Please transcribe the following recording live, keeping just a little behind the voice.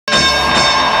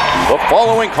The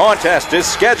following contest is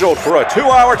scheduled for a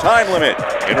 2-hour time limit.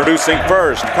 Introducing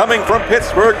first, coming from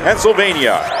Pittsburgh,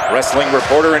 Pennsylvania, wrestling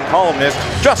reporter and columnist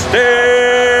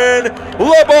Justin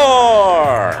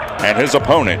LaBar. And his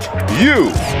opponent,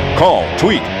 you. Call,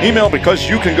 tweet, email, because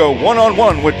you can go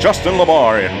one-on-one with Justin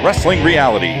LaBar in Wrestling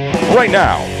Reality right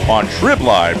now on Trib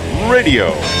Live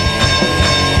Radio.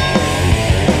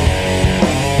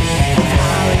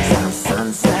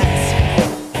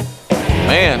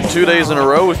 Man, 2 days in a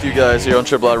row with you guys here on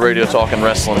Trib Live Radio talking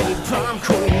wrestling.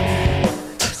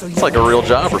 It's like a real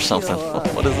job or something.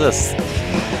 What is this?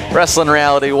 Wrestling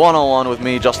Reality 101 with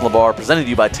me, Justin LaBar, presented to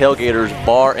you by Tailgaters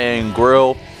Bar and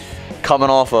Grill. Coming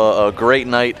off a great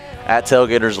night at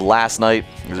Tailgaters last night.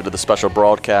 We did the special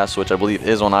broadcast, which I believe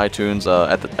is on iTunes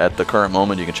at the current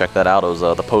moment. You can check that out. It was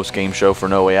the post-game show for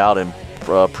No Way Out and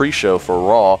pre-show for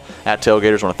Raw at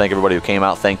Tailgaters. I want to thank everybody who came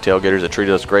out. Thank Tailgaters. They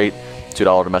treated us great.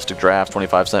 $2 domestic drafts,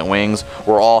 25-cent wings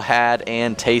were all had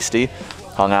and tasty.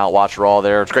 Hung out, watched Raw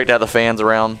there. It's great to have the fans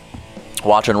around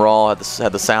watching Raw. Had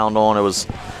the sound on. It was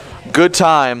a good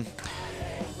time.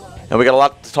 And we got a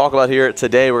lot to talk about here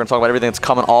today. We're going to talk about everything that's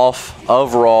coming off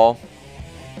of Raw.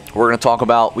 We're going to talk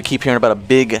about, we keep hearing about a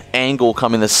big angle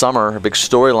coming this summer, a big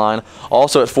storyline.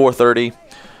 Also at 4:30,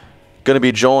 going to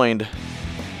be joined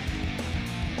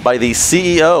by the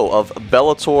CEO of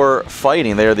Bellator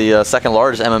Fighting. They're the second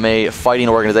largest MMA fighting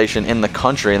organization in the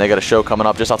country, and they got a show coming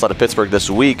up just outside of Pittsburgh this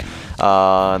week. They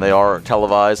are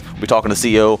televised. We'll be talking to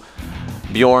CEO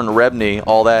Bjorn Rebney,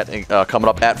 all that coming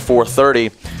up at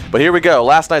 4:30. But here we go.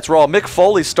 Last night's Raw. Mick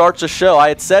Foley starts the show. I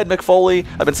had said Mick Foley,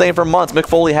 I've been saying for months, Mick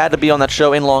Foley had to be on that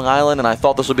show in Long Island, and I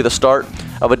thought this would be the start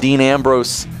of a Dean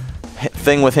Ambrose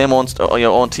thing with him on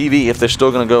TV if they're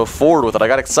still going to go forward with it. I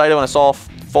got excited when I saw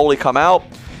Foley come out.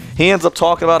 He ends up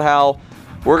talking about how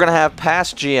we're going to have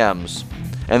past GMs,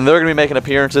 and they're going to be making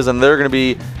appearances, and they're going to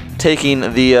be taking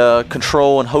the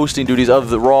control and hosting duties of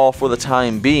the Raw for the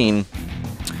time being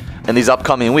in these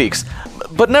upcoming weeks.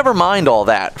 But never mind all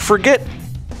that. Forget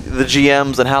the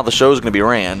GMs and how the show is going to be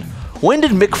ran. When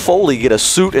did Mick Foley get a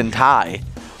suit and tie?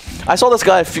 I saw this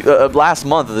guy last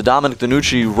month at the Dominic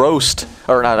DeNucci roast,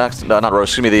 or not roast,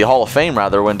 excuse me, the Hall of Fame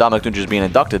rather, when Dominic DeNucci was being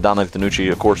inducted. Dominic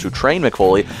DeNucci, of course, who trained Mick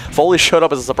Foley. Foley showed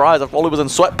up as a surprise, and Foley was in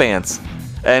sweatpants,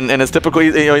 and it's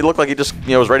typically, he looked like he just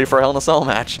was ready for a Hell in a Cell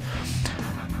match.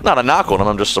 Not a knock on him,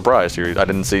 I'm just surprised here. I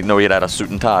didn't know he had a suit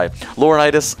and tie.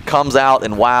 Laurinaitis comes out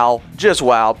and wow, just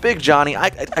wow. Big Johnny,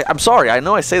 I'm sorry, I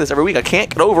know I say this every week. I can't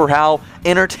get over how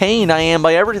entertained I am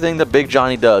by everything that Big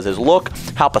Johnny does. His look,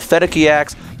 how pathetic he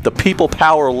acts, the People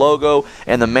Power logo,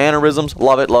 and the mannerisms.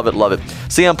 Love it, love it, love it.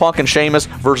 CM Punk and Sheamus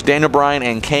versus Daniel Bryan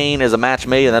and Kane is a match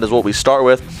made, and that is what we start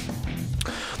with.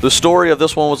 The story of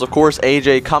this one was, of course,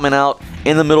 AJ coming out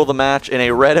in the middle of the match in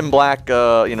a red and black,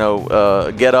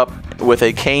 get-up with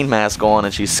a Kane mask on,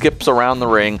 and she skips around the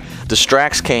ring,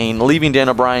 distracts Kane, leaving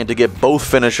Daniel Bryan to get both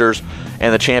finishers,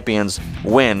 and the champions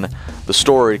win. The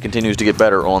story continues to get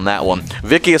better on that one.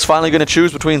 Vicky is finally going to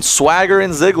choose between Swagger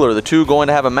and Ziggler, the two going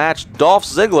to have a match. Dolph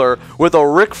Ziggler with a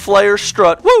Ric Flair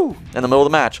strut, woo, in the middle of the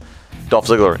match. Dolph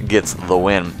Ziggler gets the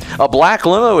win. A black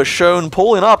limo is shown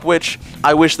pulling up, which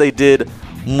I wish they did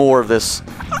more of this.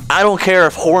 I don't care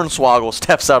if Hornswoggle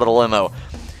steps out of the limo.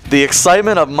 The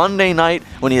excitement of Monday night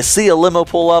when you see a limo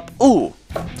pull up, ooh,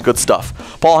 good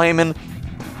stuff. Paul Heyman,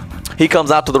 he comes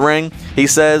out to the ring. He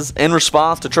says, in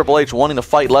response to Triple H wanting to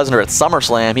fight Lesnar at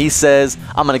SummerSlam, he says,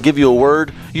 I'm going to give you a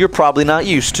word you're probably not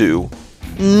used to.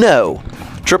 No.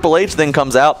 Triple H then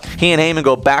comes out. He and Heyman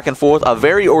go back and forth. A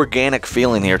very organic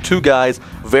feeling here. Two guys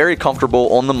very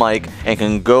comfortable on the mic and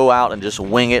can go out and just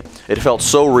wing it. It felt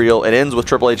so real. It ends with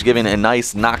Triple H giving a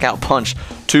nice knockout punch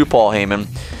to Paul Heyman.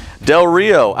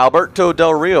 Alberto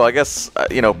Del Rio, I guess,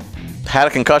 had a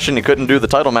concussion. He couldn't do the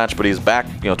title match, but he's back,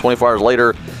 24 hours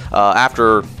later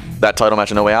after that title match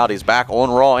in No Way Out. He's back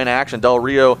on Raw in action. Del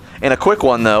Rio in a quick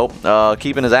one, though,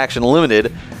 keeping his action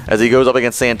limited as he goes up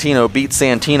against Santino, beats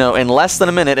Santino in less than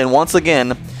a minute, and once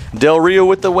again, Del Rio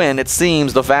with the win. It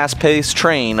seems the fast-paced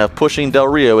train of pushing Del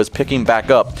Rio is picking back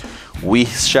up. We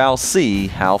shall see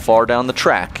how far down the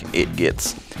track it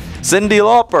gets. Cyndi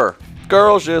Lauper.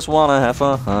 Girls just want to have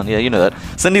fun. Yeah, you know that.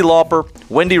 Cyndi Lauper,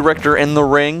 Wendy Richter in the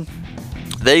ring.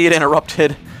 They get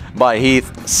interrupted by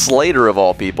Heath Slater, of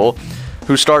all people,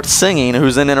 who starts singing,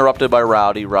 who's then interrupted by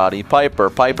Roddy Piper.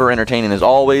 Piper entertaining as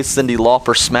always. Cyndi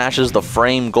Lauper smashes the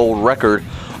frame gold record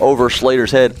over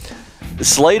Slater's head.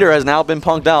 Slater has now been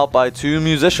punked out by two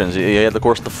musicians. He had, of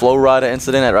course, the Flo Rida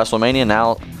incident at WrestleMania,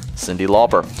 now Cyndi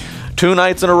Lauper. 2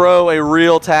 nights in a row, a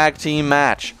real tag team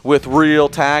match with real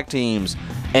tag teams.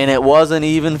 And it wasn't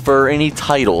even for any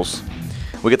titles.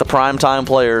 We get the primetime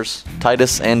players,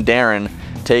 Titus and Darren,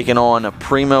 taking on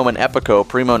Primo and Epico.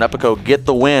 Primo and Epico get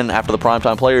the win after the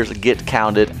Primetime Players get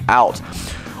counted out.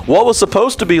 What was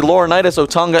supposed to be Laurinaitis,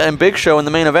 Otunga, and Big Show in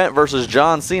the main event versus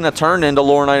John Cena turned into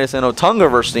Laurinaitis and Otunga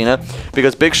versus Cena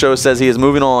because Big Show says he is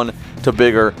moving on to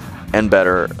bigger and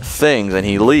better things, and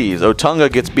he leaves.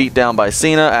 Otunga gets beat down by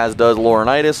Cena, as does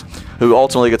Laurinaitis, who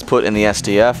ultimately gets put in the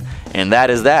STF, and that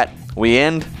is that. We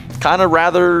end kind of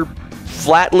rather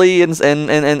flatly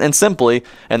and simply,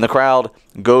 and the crowd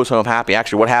goes home happy.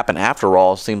 Actually, what happened after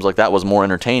Raw seems like that was more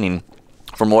entertaining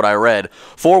from what I read.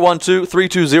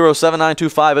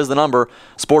 412-320-7925 is the number.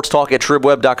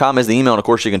 sportstalk@tribweb.com is the email. And, of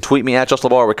course, you can tweet me at Justin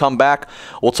LaBar. We come back.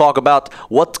 We'll talk about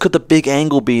what could the big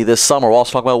angle be this summer. We'll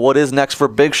also talk about what is next for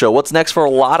Big Show, what's next for a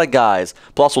lot of guys.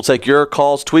 Plus, we'll take your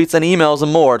calls, tweets, and emails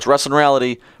and more. It's Wrestling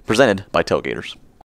Reality presented by Tailgaters.